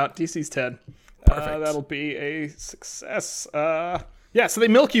helping you out. DC's 10. Perfect. That'll be a success. Yeah, so they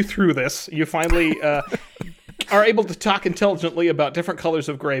milk you through this. You finally are able to talk intelligently about different colors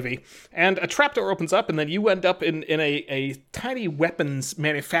of gravy. And a trapdoor opens up, and then you end up in a tiny weapons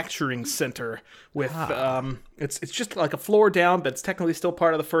manufacturing center with... It's just like a floor down, but it's technically still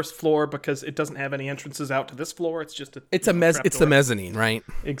part of the first floor because it doesn't have any entrances out to this floor. It's just It's the trapdoor. mezzanine, right?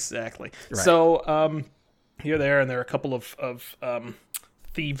 Exactly. Right. So you're there, and there are a couple of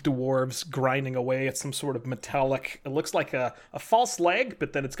thief dwarves grinding away at some sort of metallic. It looks like a false leg,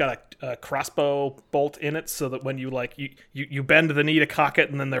 but then it's got a crossbow bolt in it, so that when you bend the knee to cock it,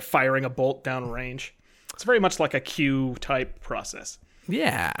 and then they're firing a bolt down range. It's very much like a Q type process.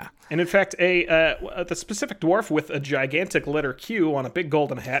 Yeah. And in fact, the specific dwarf with a gigantic letter Q on a big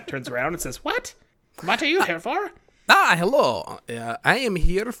golden hat turns around and says, "What? What are you here for?" Hello. I am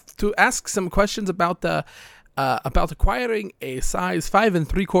here to ask some questions about acquiring a size 5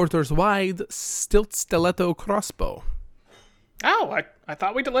 3/4 wide stiletto crossbow. Oh, I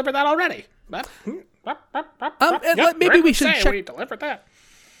thought we delivered that already. Maybe we should check. We delivered that.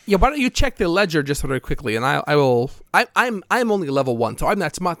 Yeah, why don't you check the ledger just very quickly, and I will. I'm only level 1, so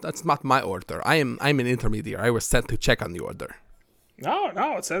that's not my order. I'm an intermediary. I was sent to check on the order. No,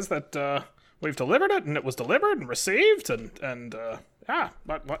 it says that we've delivered it, and it was delivered and received, and yeah.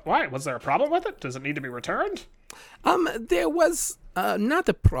 But why? Was there a problem with it? Does it need to be returned? There was not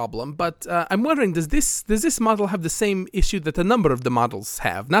a problem, but I'm wondering, does this model have the same issue that a number of the models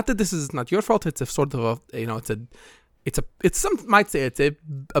have? Not that this is not your fault. It's a sort of it's some might say it's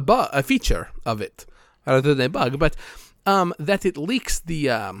a feature of it rather than a bug, but that it leaks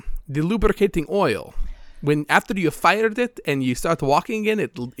the lubricating oil. When after you fired it and you start walking again,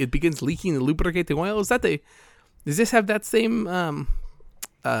 it begins leaking the lubricating oil. Does this have that same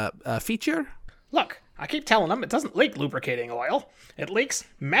feature? Look, I keep telling them it doesn't leak lubricating oil. It leaks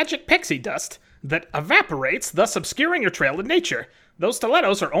magic pixie dust that evaporates, thus obscuring your trail in nature. Those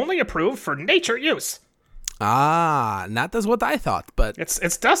stilettos are only approved for nature use. Not as what I thought, but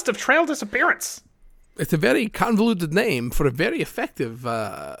it's dust of trail disappearance. It's a very convoluted name for a very effective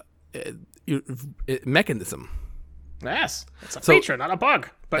mechanism. Yes, it's a feature, not a bug.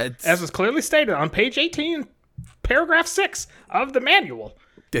 But as is clearly stated on page 18, paragraph 6 of the manual.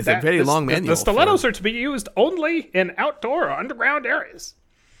 It's a very long manual. The stilettos are to be used only in outdoor or underground areas.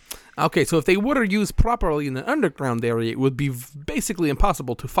 Okay, so if they were used properly in an underground area, it would be basically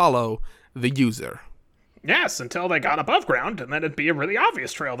impossible to follow the user. Yes, until they got above ground, and then it'd be a really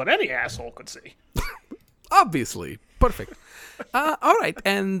obvious trail that any asshole could see. Obviously. Perfect. All right,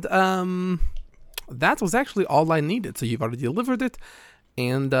 and that was actually all I needed. So you've already delivered it,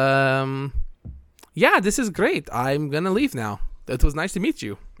 and yeah, this is great. I'm gonna leave now. It was nice to meet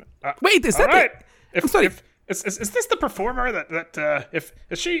you. Wait, is that right? I'm sorry. Is this the performer that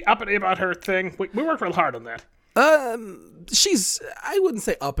is she uppity about her thing? We worked real hard on that. I wouldn't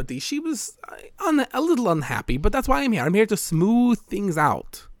say uppity. She was a little unhappy, but that's why I'm here. I'm here to smooth things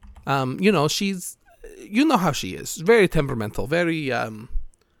out. You know how she is. Very temperamental, very,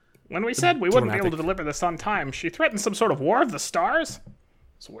 When we said we wouldn't be able to deliver this on time, she threatened some sort of war of the stars?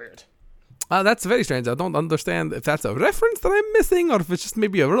 It's weird. That's very strange. I don't understand if that's a reference that I'm missing or if it's just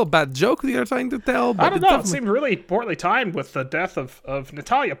maybe a real bad joke that you're trying to tell. But I don't know. It seemed really poorly timed with the death of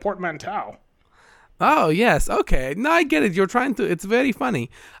Natalia Portmanteau. Oh, yes. Okay. No, I get it. You're trying to... It's very funny.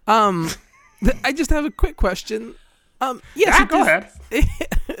 I just have a quick question. Yes, go ahead.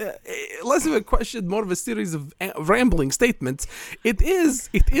 Less of a question, more of a series of rambling statements. It is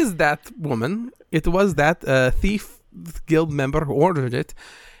that woman. It was that thief guild member who ordered it,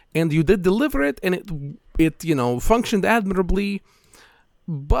 and you did deliver it, and it functioned admirably.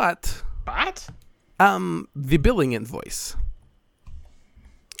 But the billing invoice.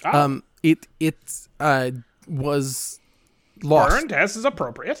 Oh. It was lost. Burned, as is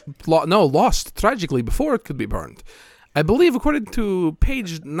appropriate. Lost tragically before it could be burned. I believe, according to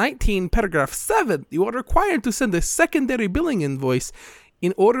page 19, paragraph 7, you are required to send a secondary billing invoice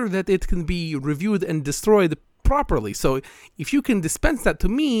in order that it can be reviewed and destroyed properly. So if you can dispense that to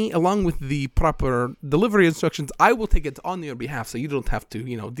me, along with the proper delivery instructions, I will take it on your behalf so you don't have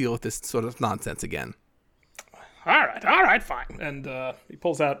to, deal with this sort of nonsense again. All right, fine. And he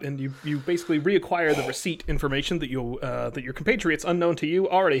pulls out, and you basically reacquire the receipt information that that your compatriots unknown to you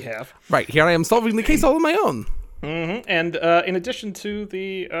already have. Right, here I am solving the case all on my own. Mm-hmm. And in addition to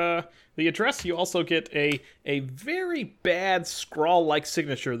the address, you also get a very bad scrawl-like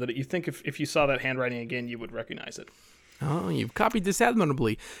signature that you think if you saw that handwriting again, you would recognize it. Oh, you've copied this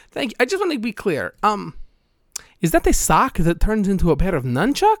admirably. Thank you. I just want to be clear. Is that a sock that turns into a pair of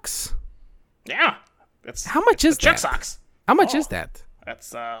nunchucks? Yeah. How much is that? Chuck socks. How much is that?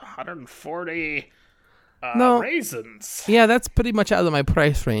 That's 140 raisins. Yeah, that's pretty much out of my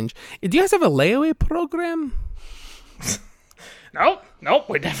price range. Do you guys have a layaway program? Nope,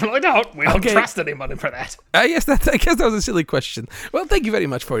 we definitely don't. We don't trust anybody for that. I guess that was a silly question. Well, thank you very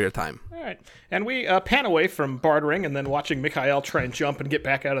much for your time. All right. And we pan away from bartering and then watching Mikhail try and jump and get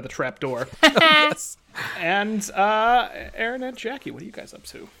back out of the trap door. Yes. And Aaron and Jackie, what are you guys up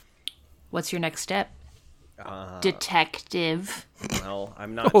to? What's your next step? detective. Well,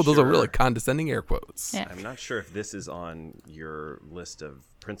 I'm not Oh, sure. those are really condescending air quotes. Yeah. I'm not sure if this is on your list of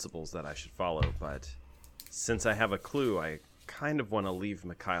principles that I should follow, but since I have a clue, I kind of want to leave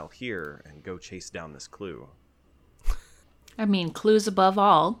Mikhail here and go chase down this clue. I mean, clues above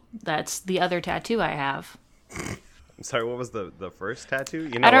all. That's the other tattoo I have. I'm sorry, what was the first tattoo?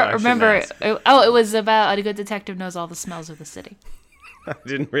 You I don't what? remember. shouldn't ask. It was about a good detective knows all the smells of the city. I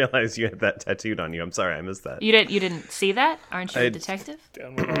didn't realize you had that tattooed on you. I'm sorry, I missed that. You didn't see that? Aren't you a detective?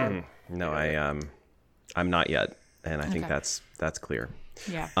 No, I'm not yet, and I think Okay. that's clear.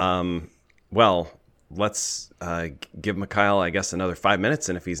 Yeah. Well, let's give Mikhail, I guess, another 5 minutes,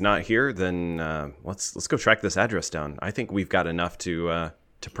 and if he's not here, then let's go track this address down. I think we've got enough to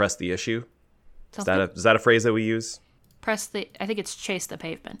press the issue. Is that a phrase that we use? I think it's chase the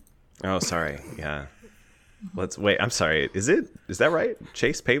pavement. Oh, sorry. Yeah. Let's wait. I'm sorry. Is that right?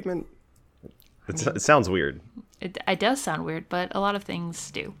 Chase pavement? It sounds weird. It does sound weird, but a lot of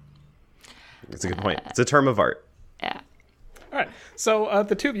things do. It's a good point. It's a term of art. Yeah. All right. So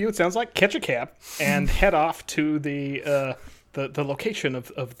the two of you, it sounds like, catch a cab and head off to the location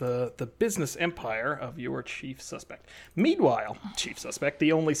of the business empire of your chief suspect. Meanwhile, chief suspect,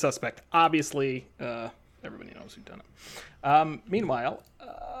 the only suspect, obviously, everybody knows who done it. Meanwhile,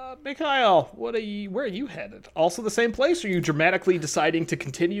 Mikhail, where are you headed? Also the same place? Or are you dramatically deciding to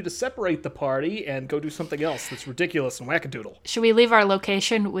continue to separate the party and go do something else that's ridiculous and wackadoodle? Should we leave our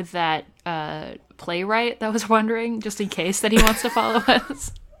location with that playwright that was wondering, just in case that he wants to follow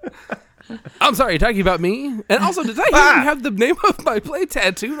us? I'm sorry, you're talking about me? And also, did I hear you have the name of my play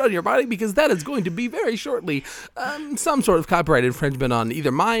tattooed on your body? Because that is going to be very shortly some sort of copyright infringement on either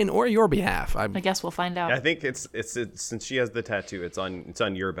mine or your behalf. I guess we'll find out. I think it's since she has the tattoo, it's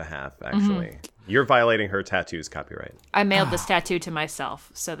on your behalf, actually. You're violating her tattoo's copyright. I mailed this tattoo to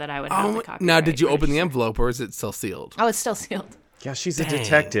myself so that I would have the copyright. Now, did you open the envelope or is it still sealed? Oh, it's still sealed. Yeah, she's a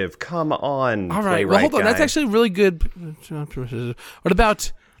detective. Come on, All right, well, hold on. guy. That's actually really good. What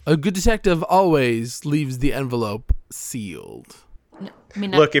about a good detective always leaves the envelope sealed? I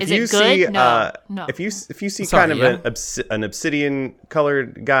mean, Look, if is you it good? see, No. if you see Sorry, kind of an obsidian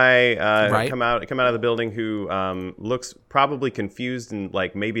colored guy Right. come out of the building who looks probably confused and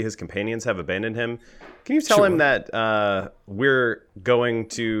like maybe his companions have abandoned him, can you tell him that we're going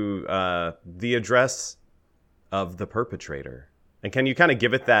to the address of the perpetrator? And can you kind of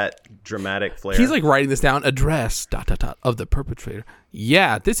give it that dramatic flair? He's like writing this down. Address ... of the perpetrator.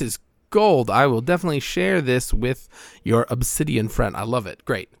 Yeah, this is gold. I will definitely share this with your obsidian friend. I love it.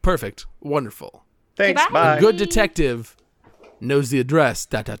 Great. Perfect. Wonderful. Thanks, Okay, bye. bye. A good detective knows the address ...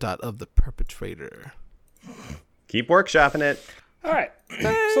 of the perpetrator. Keep workshopping it. All right.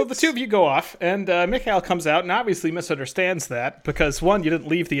 So the two of you go off, and Mikhail comes out and obviously misunderstands that because, one, you didn't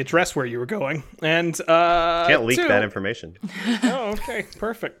leave the address where you were going, and Can't leak two, that information. Oh, okay.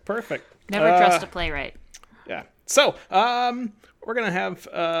 Perfect. Never trust a playwright. Yeah. So we're going to have,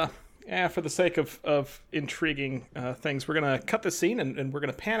 for the sake of intriguing things, we're going to cut this scene, and we're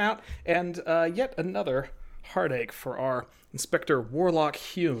going to pan out, and yet another heartache for our Inspector Warlock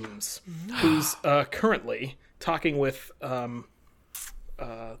Humes, who's currently talking with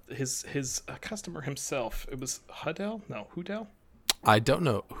his customer himself. It was Hudell? No, Hudell? I don't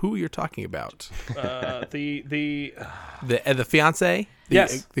know who you're talking about. The The fiance?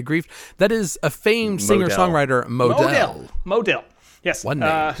 Yes. The grief. That is a famed singer-songwriter, Modell. Modell. Yes. One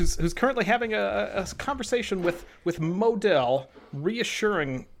name. Who's currently having a conversation with Modell,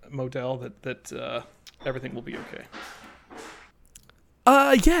 reassuring Modell that everything will be okay.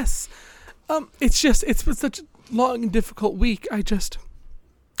 Yes. It's been such a long and difficult week.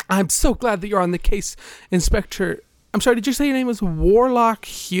 I'm so glad that you're on the case, Inspector. I'm sorry, did you say your name was Warlock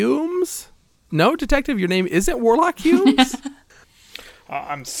Humes? No, Detective, your name isn't Warlock Humes?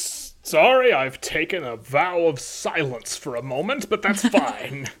 I'm sorry, I've taken a vow of silence for a moment, but that's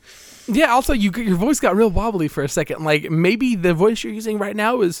fine. Yeah, also, your voice got real wobbly for a second. Like, maybe the voice you're using right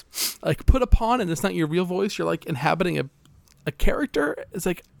now is, like, put upon and it's not your real voice. You're, like, inhabiting a character. It's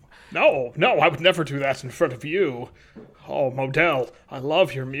like... No, I would never do that in front of you. Oh, Modell, I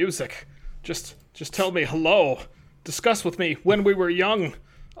love your music. Just tell me hello. Discuss with me when we were young.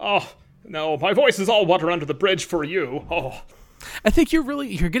 Oh, no, my voice is all water under the bridge for you. Oh. I think you're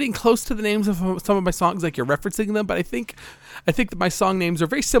getting close to the names of some of my songs, like you're referencing them, but I think that my song names are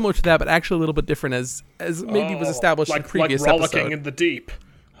very similar to that, but actually a little bit different as maybe was established in previous like rollicking episode. in the deep.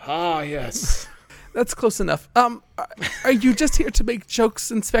 Ah, yes. That's close enough. Are you just here to make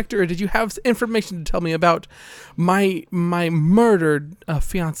jokes, Inspector, or did you have information to tell me about my murdered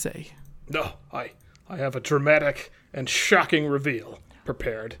fiance? No, I have a dramatic and shocking reveal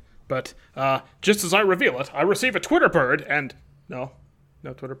prepared, but just as I reveal it, I receive a Twitter bird, and... No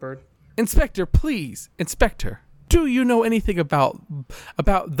Twitter bird. Inspector, please. Inspector, do you know anything about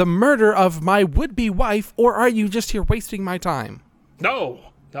the murder of my would-be wife, or are you just here wasting my time? No,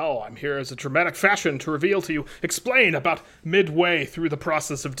 I'm here as a dramatic fashion to reveal to you, explain about midway through the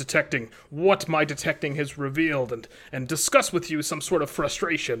process of detecting what my detecting has revealed, and discuss with you some sort of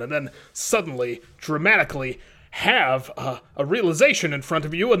frustration, and then suddenly, dramatically, have a realization in front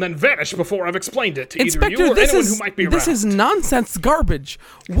of you and then vanish before I've explained it to Inspector, either you or anyone who might be around. This is nonsense garbage.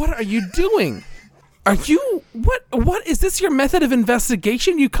 What are you doing? What is this your method of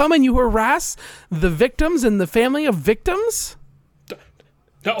investigation? You come and you harass the victims and the family of victims?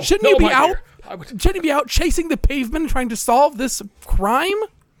 Shouldn't you be out chasing the pavement trying to solve this crime?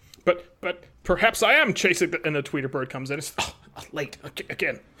 But perhaps I am chasing and the tweeter bird comes in. It's late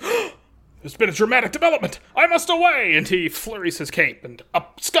again. There's been a dramatic development. I must away! And he flurries his cape and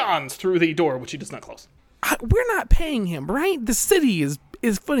absconds through the door, which he does not close. We're not paying him, right? The city is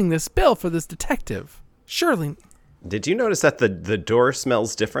footing this bill for this detective. Surely. Did you notice that the door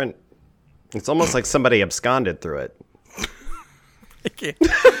smells different? It's almost like somebody absconded through it. I can't.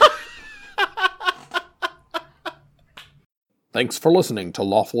 Thanks for listening to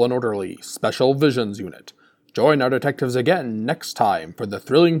Lawful and Orderly Special Visions Unit. Join our detectives again next time for the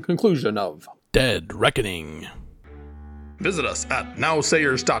thrilling conclusion of Dead Reckoning. Visit us at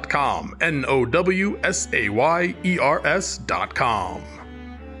nowsayers.com, nowsayers.com.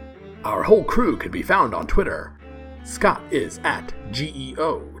 Our whole crew can be found on Twitter. Scott is at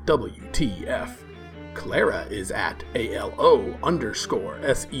GEOWTF. Clara is at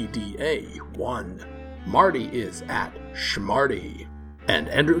ALO_SEDA1. Marty is at Schmarty. And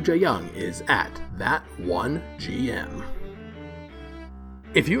Andrew J. Young is at That1GM.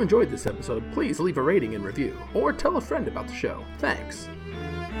 If you enjoyed this episode, please leave a rating and review, or tell a friend about the show. Thanks.